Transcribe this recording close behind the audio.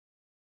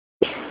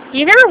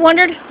You've ever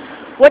wondered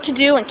what to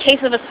do in case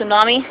of a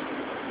tsunami?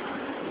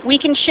 We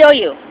can show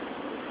you.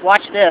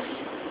 Watch this.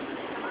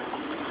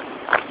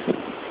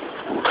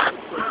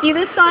 See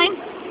this sign?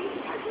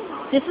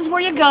 This is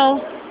where you go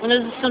when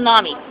there's a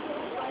tsunami.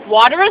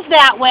 Water is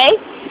that way.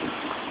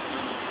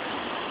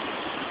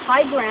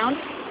 High ground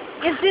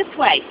is this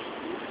way.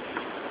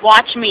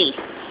 Watch me.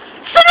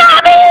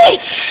 Tsunami!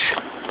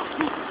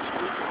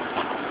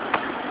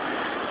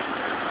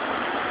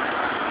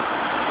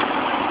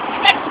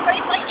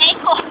 Sprained my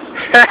ankle.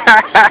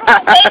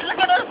 My legs are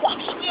gonna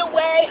wash me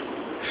away.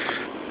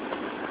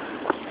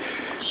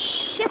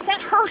 Shit,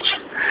 that hurt.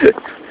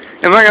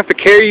 Am I going to have to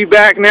carry you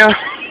back now?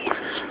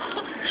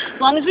 As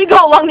long as we go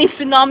along the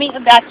tsunami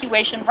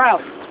evacuation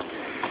route.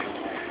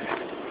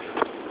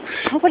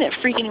 I hope I didn't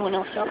freak anyone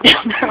else out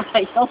down there when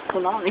I yelled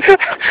tsunami.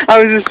 I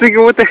was just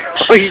thinking, what the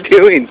hell are you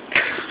doing?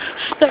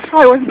 That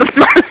probably wasn't the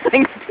smartest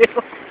thing to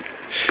do.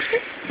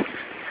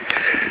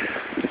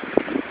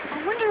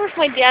 I wonder if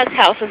my dad's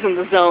house is in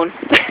the zone.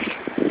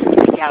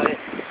 I doubt it.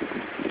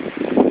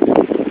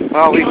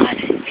 Well, God,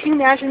 can you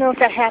imagine though if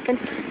that happened?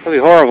 That'd be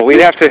horrible. We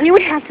would have to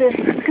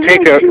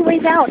take two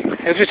ways out. We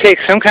have to take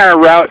some kind of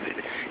route.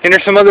 Is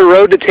there some other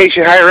road that takes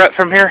you higher up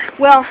from here?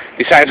 Well,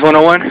 besides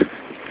 101?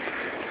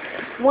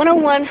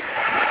 101,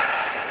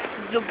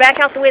 go back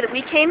out the way that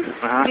we came.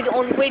 Would be the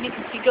only way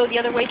because if you go the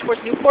other way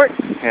towards Newport,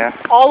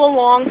 all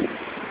along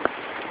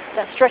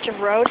that stretch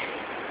of road,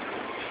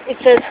 it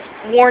says,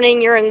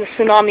 warning, you're in the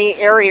tsunami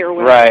area or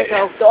whatever. Right.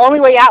 So the only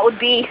way out would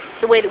be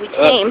the way that we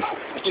came.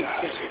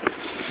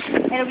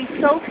 And it would be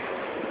so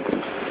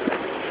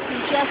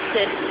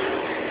congested.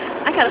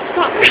 I gotta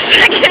stop for a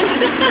second.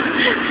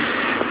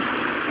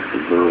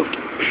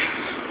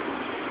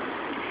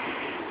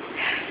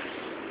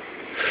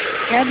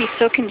 That'd be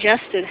so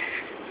congested.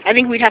 I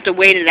think we'd have to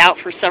wait it out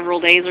for several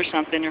days or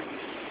something, or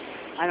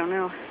I don't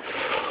know.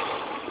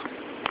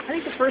 I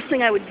think the first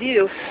thing I would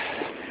do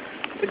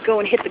would go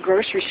and hit the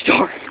grocery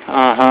store.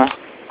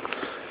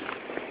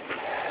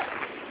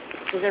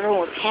 Because everyone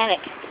would panic.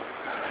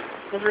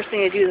 The first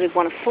thing they do is they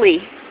want to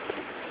flee.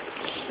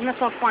 And that's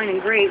all fine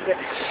and great, but